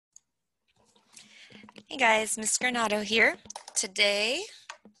Hey guys, Miss Granado here. Today,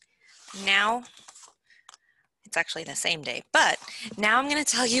 now, it's actually the same day, but now I'm going to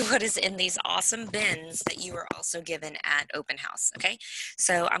tell you what is in these awesome bins that you were also given at open house, okay?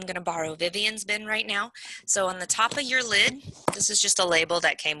 So I'm going to borrow Vivian's bin right now. So on the top of your lid, this is just a label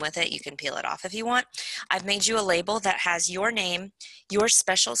that came with it. You can peel it off if you want. I've made you a label that has your name, your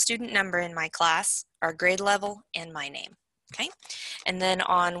special student number in my class, our grade level, and my name, okay? And then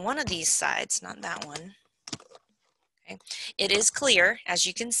on one of these sides, not that one, okay. It is clear, as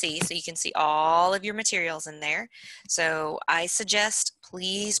you can see, so you can see all of your materials in there. So I suggest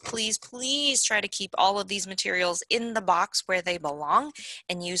please, please, please try to keep all of these materials in the box where they belong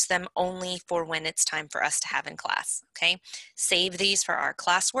and use them only for when it's time for us to have in class, okay? Save these for our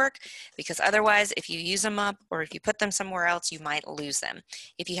classwork because otherwise if you use them up or if you put them somewhere else, you might lose them.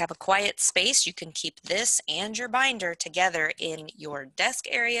 If you have a quiet space, you can keep this and your binder together in your desk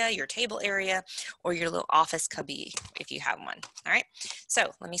area, your table area, or your little office cubby if you have one. All right,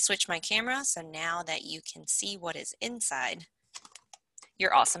 so let me switch my camera so now that you can see what is inside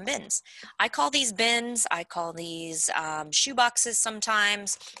your awesome bins. I call these bins, I call these shoe boxes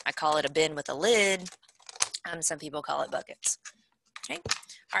sometimes. I call it a bin with a lid. Some people call it buckets. Okay,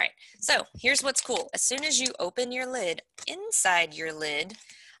 all right, so here's what's cool. As soon as you open your lid, inside your lid,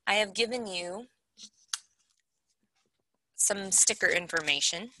 I have given you some sticker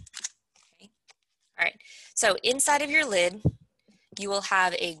information. Okay. All right, so inside of your lid, you will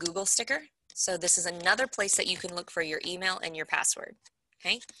have a Google sticker. So this is another place that you can look for your email and your password,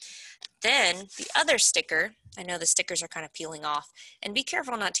 okay? Then the other sticker, I know the stickers are kind of peeling off, and be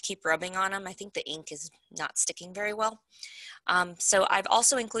careful not to keep rubbing on them. I think the ink is not sticking very well. So I've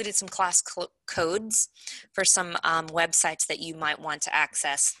also included some class codes for some websites that you might want to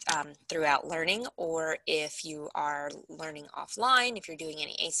access throughout learning, or if you are learning offline, if you're doing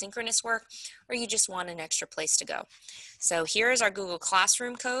any asynchronous work, or you just want an extra place to go. So here is our Google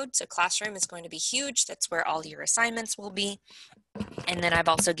Classroom code. So Classroom is going to be huge. That's where all your assignments will be. And then I've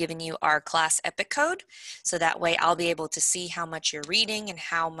also given you our class epic code. So that way I'll be able to see how much you're reading and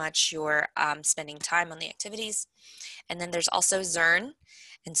how much you're spending time on the activities. And then there's also Zearn.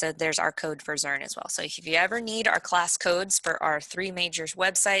 And so there's our code for Zearn as well. So if you ever need our class codes for our 3 major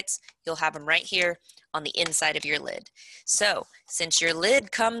websites, you'll have them right here on the inside of your lid. So since your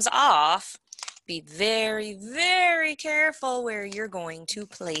lid comes off, be very, very careful where you're going to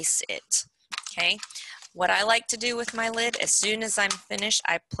place it, okay? What I like to do with my lid, as soon as I'm finished,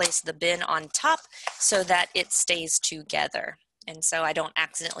 I place the bin on top so that it stays together. And so I don't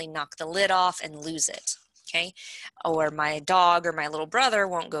accidentally knock the lid off and lose it, okay? Or my dog or my little brother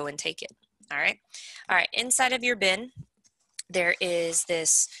won't go and take it, all right? All right, inside of your bin, there is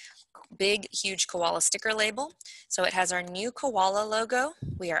this big, huge koala sticker label. So it has our new koala logo.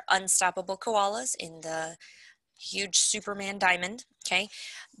 We are Unstoppable Koalas in the huge Superman diamond, okay?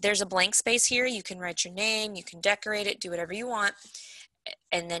 There's a blank space here. You can write your name, you can decorate it, do whatever you want,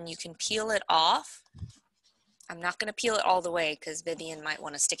 and then you can peel it off. I'm not going to peel it all the way because Vivian might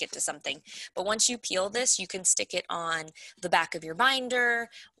want to stick it to something. But once you peel this, you can stick it on the back of your binder,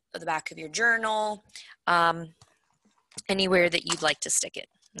 or the back of your journal, anywhere that you'd like to stick it,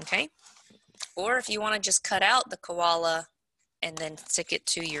 okay? Or if you want to just cut out the koala and then stick it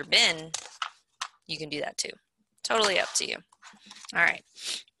to your bin, you can do that too. Totally up to you. All right.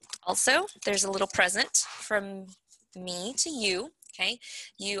 Also, there's a little present from me to you, okay?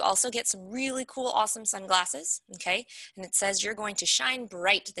 You also get some really cool, awesome sunglasses, okay? And it says you're going to shine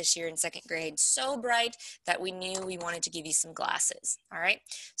bright this year in 2nd grade, so bright that we knew we wanted to give you some glasses, all right?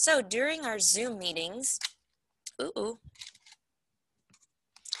 So during our Zoom meetings,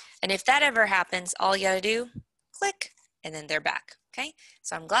 and if that ever happens, all you gotta do, click, and then they're back. Okay,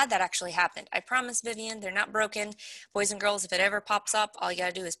 so I'm glad that actually happened. I promise, Vivian, they're not broken. Boys and girls, if it ever pops up, all you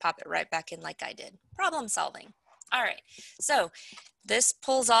gotta do is pop it right back in like I did. Problem solving. All right, so this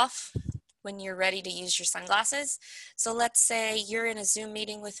pulls off when you're ready to use your sunglasses. So let's say you're in a Zoom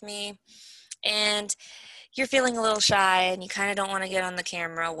meeting with me and you're feeling a little shy and you kind of don't want to get on the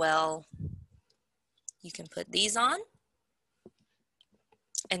camera. Well, you can put these on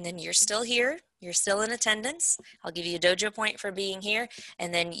and then you're still here. You're still in attendance. I'll give you a dojo point for being here,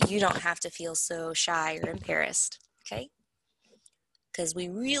 and then you don't have to feel so shy or embarrassed, okay? Because we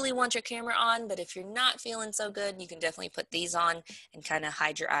really want your camera on, but if you're not feeling so good, you can definitely put these on and kind of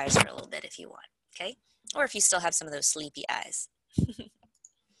hide your eyes for a little bit if you want, okay? Or if you still have some of those sleepy eyes.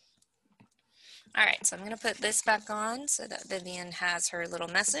 All right, so I'm going to put this back on so that Vivian has her little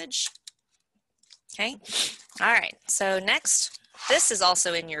message, okay? All right, so next, this is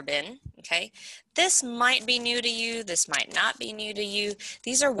also in your bin, okay? This might be new to you. This might not be new to you.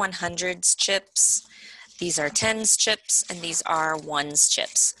 These are 100s chips. These are tens chips and these are ones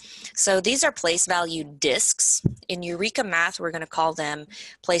chips. So these are place value discs. In Eureka Math, we're going to call them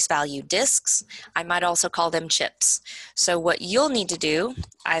place value discs. I might also call them chips. So what you'll need to do,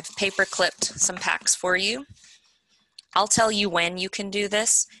 I've paper clipped some packs for you. I'll tell you when you can do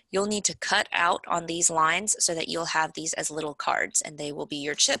this. You'll need to cut out on these lines so that you'll have these as little cards and they will be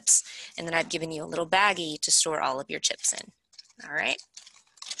your chips. And then I've given you a little baggie to store all of your chips in. All right.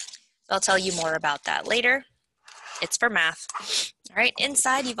 I'll tell you more about that later. It's for math. All right,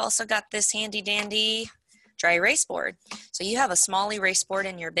 inside you've also got this handy dandy dry erase board. So you have a small erase board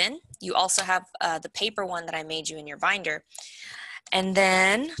in your bin. You also have the paper one that I made you in your binder. And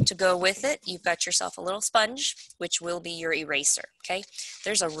then to go with it, you've got yourself a little sponge, which will be your eraser, okay?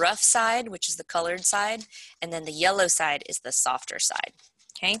 There's a rough side, which is the colored side, and then the yellow side is the softer side,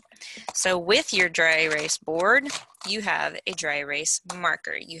 okay? So with your dry erase board, you have a dry erase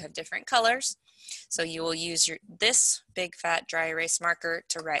marker. You have different colors. So you will use this big fat dry erase marker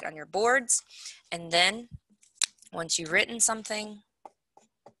to write on your boards. And then once you've written something,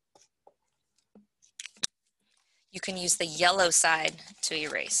 you can use the yellow side to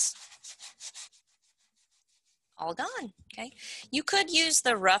erase. All gone, okay? You could use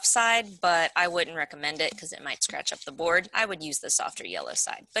the rough side, but I wouldn't recommend it because it might scratch up the board. I would use the softer yellow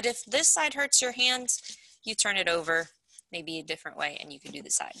side. But if this side hurts your hands, you turn it over maybe a different way and you can do the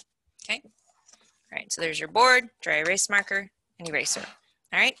side, okay? All right, so there's your board, dry erase marker, and eraser.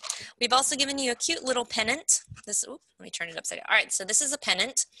 All right, we've also given you a cute little pennant. This, let me turn it upside down. All right, so this is a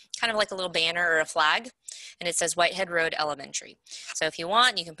pennant, kind of like a little banner or a flag, and it says Whitehead Road Elementary. So if you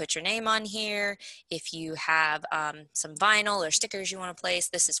want, you can put your name on here. If you have some vinyl or stickers you want to place,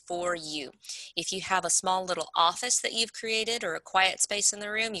 this is for you. If you have a small little office that you've created or a quiet space in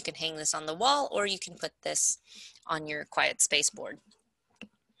the room, you can hang this on the wall or you can put this on your quiet space board.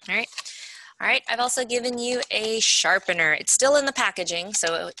 All right. All right, I've also given you a sharpener. It's still in the packaging,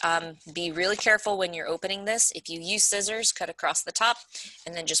 so be really careful when you're opening this. If you use scissors, cut across the top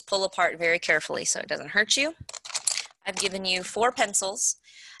and then just pull apart very carefully so it doesn't hurt you. I've given you 4 pencils,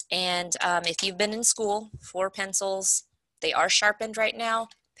 and if you've been in school, 4 pencils, they are sharpened right now.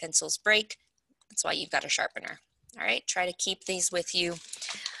 Pencils break, that's why you've got a sharpener. All right, try to keep these with you.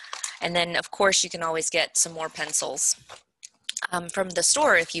 And then, of course, you can always get some more pencils from the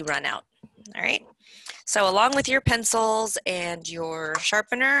store if you run out. All right, so along with your pencils and your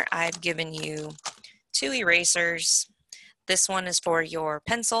sharpener, I've given you 2 erasers. This one is for your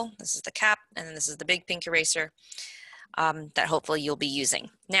pencil. This is the cap, and then this is the big pink eraser that hopefully you'll be using.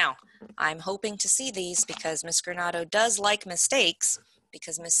 Now, I'm hoping to see these because Ms. Granado does like mistakes,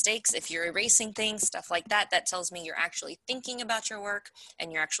 because mistakes, if you're erasing things, stuff like that, that tells me you're actually thinking about your work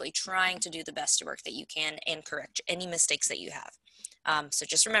and you're actually trying to do the best work that you can and correct any mistakes that you have. So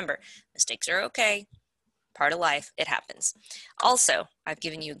just remember, mistakes are okay, part of life, it happens. Also, I've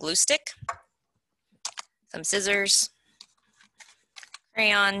given you a glue stick, some scissors,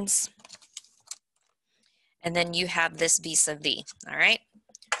 crayons, and then you have this vis-a-vis, all right?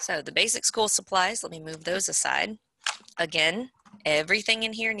 So the basic school supplies, let me move those aside. Again, everything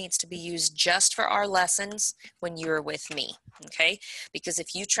in here needs to be used just for our lessons when you're with me, okay? Because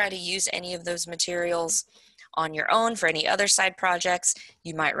if you try to use any of those materials on your own for any other side projects,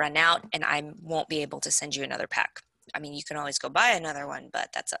 you might run out and I won't be able to send you another pack. I mean, you can always go buy another one, but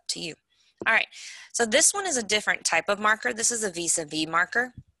that's up to you. All right, so this one is a different type of marker. This is a vis-a-vis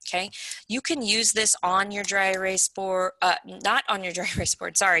marker, okay? You can use this on your dry erase board, not on your dry erase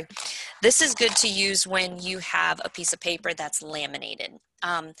board, sorry. This is good to use when you have a piece of paper that's laminated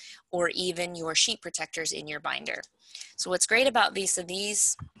or even your sheet protectors in your binder. So what's great about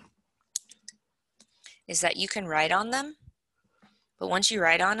vis-a-vis is that you can write on them, but once you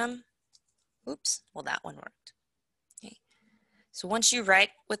write on them, oops, well that one worked. Okay. So once you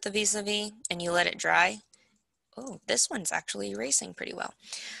write with the vis-a-vis and you let it dry, oh, this one's actually erasing pretty well.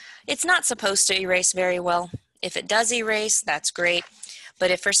 It's not supposed to erase very well. If it does erase, that's great.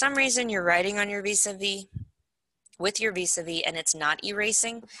 But if for some reason you're writing on your vis-a-vis, with your vis-a-vis and it's not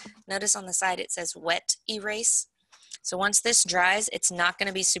erasing, notice on the side it says wet erase. So once this dries, it's not going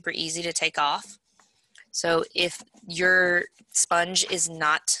to be super easy to take off. So if your sponge is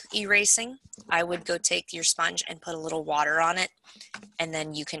not erasing, I would go take your sponge and put a little water on it, and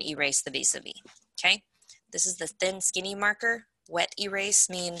then you can erase the vis-a-vis, okay? This is the thin, skinny marker. Wet erase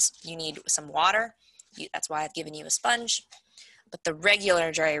means you need some water. That's why I've given you a sponge. But the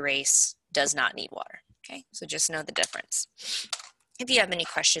regular dry erase does not need water, okay? So just know the difference. If you have any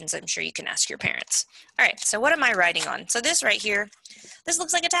questions, I'm sure you can ask your parents. All right, so what am I writing on? So this right here, this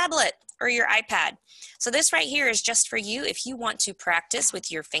looks like a tablet or your iPad. So this right here is just for you if you want to practice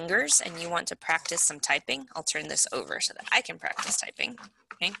with your fingers and you want to practice some typing. I'll turn this over so that I can practice typing,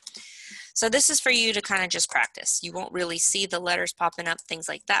 okay? So this is for you to kind of just practice. You won't really see the letters popping up, things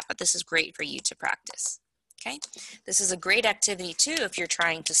like that, but this is great for you to practice, okay? This is a great activity too if you're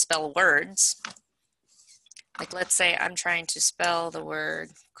trying to spell words. Like let's say I'm trying to spell the word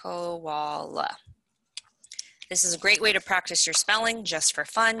koala. This is a great way to practice your spelling just for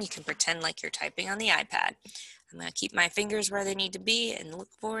fun. You can pretend like you're typing on the iPad. I'm going to keep my fingers where they need to be and look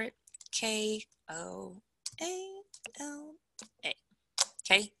for it. Koala.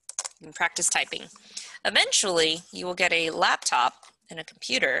 Okay, you can practice typing. Eventually, you will get a laptop and a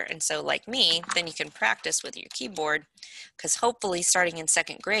computer, and so like me, then you can practice with your keyboard because hopefully starting in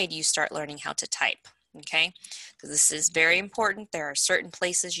 2nd grade, you start learning how to type. Okay, because this is very important. There are certain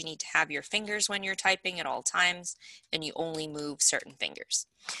places you need to have your fingers when you're typing at all times, and you only move certain fingers.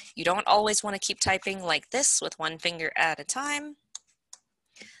 You don't always want to keep typing like this with one finger at a time.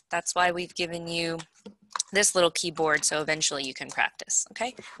 That's why we've given you this little keyboard so eventually you can practice,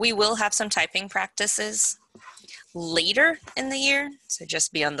 okay? We will have some typing practices later in the year, so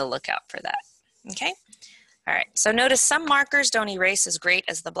just be on the lookout for that, okay? All right, so notice some markers don't erase as great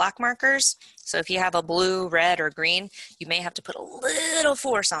as the black markers. So if you have a blue, red, or green, you may have to put a little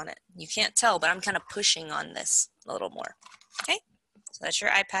force on it. You can't tell, but I'm kind of pushing on this a little more, okay? So that's your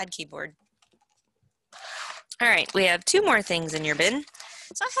iPad keyboard. All right, we have 2 more things in your bin.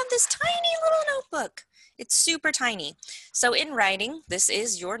 So I have this tiny little notebook. It's super tiny. So in writing, this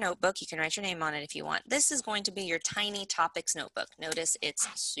is your notebook. You can write your name on it if you want. This is going to be your tiny topics notebook. Notice it's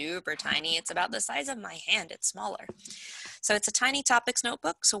super tiny. It's about the size of my hand. It's smaller. So it's a tiny topics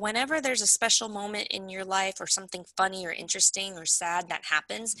notebook. So whenever there's a special moment in your life or something funny or interesting or sad that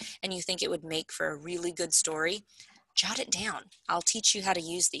happens and you think it would make for a really good story, jot it down. I'll teach you how to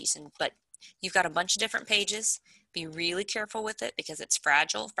use these, but you've got a bunch of different pages. Be really careful with it because it's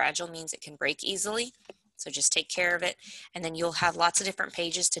fragile. Fragile means it can break easily. So just take care of it. And then you'll have lots of different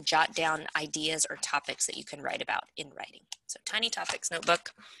pages to jot down ideas or topics that you can write about in writing. So tiny topics notebook.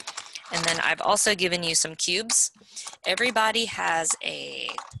 And then I've also given you some cubes. Everybody has a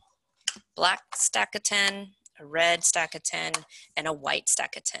black stack of 10, a red stack of 10, and a white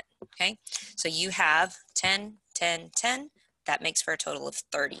stack of 10, okay? So you have 10, 10, 10. That makes for a total of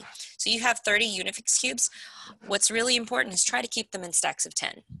 30. So you have 30 Unifix cubes. What's really important is try to keep them in stacks of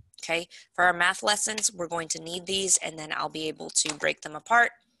 10, okay? For our math lessons, we're going to need these, and then I'll be able to break them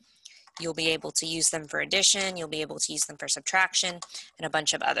apart. You'll be able to use them for addition, you'll be able to use them for subtraction, and a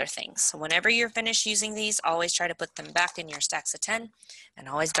bunch of other things. So whenever you're finished using these, always try to put them back in your stacks of 10 and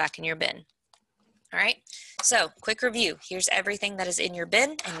always back in your bin. All right, so quick review. Here's everything that is in your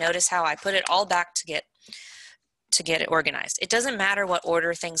bin, and notice how I put it all back to get it organized. It doesn't matter what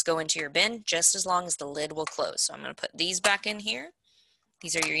order things go into your bin, just as long as the lid will close. So I'm going to put these back in here.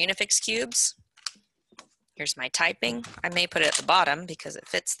 These are your Unifix cubes. Here's my typing. I may put it at the bottom because it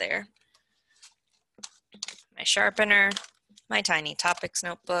fits there. My sharpener, my tiny topics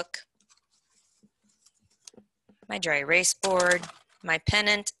notebook, my dry erase board, my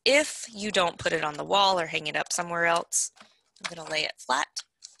pennant. If you don't put it on the wall or hang it up somewhere else, I'm going to lay it flat.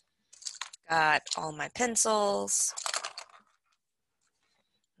 Got all my pencils,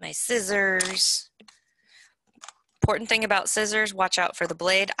 my scissors. Important thing about scissors, watch out for the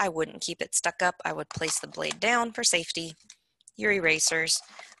blade. I wouldn't keep it stuck up. I would place the blade down for safety. Your erasers,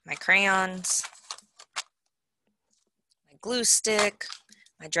 my crayons, my glue stick,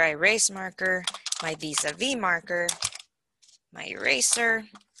 my dry erase marker, my vis-a-vis marker, my eraser,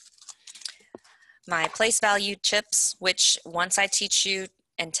 my place value chips, which once I teach you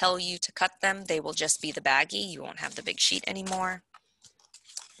and tell you to cut them, they will just be the baggie. You won't have the big sheet anymore.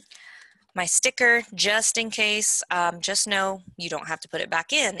 My sticker, just in case, just know you don't have to put it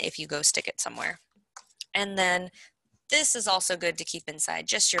back in if you go stick it somewhere. And then this is also good to keep inside,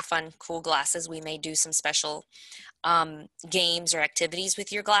 just your fun, cool glasses. We may do some special games or activities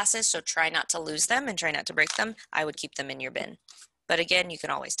with your glasses, so try not to lose them and try not to break them. I would keep them in your bin. But again, you can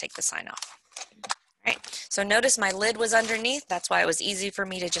always take the sign off. All right, so notice my lid was underneath. That's why it was easy for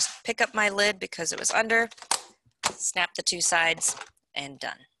me to just pick up my lid because it was under, snap the 2 sides, and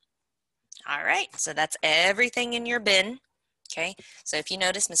done. All right, so that's everything in your bin, okay? So if you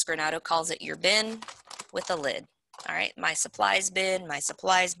notice, Ms. Granado calls it your bin with a lid. All right, my supplies bin, my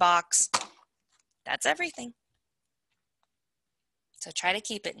supplies box, that's everything. So try to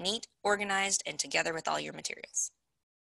keep it neat, organized, and together with all your materials.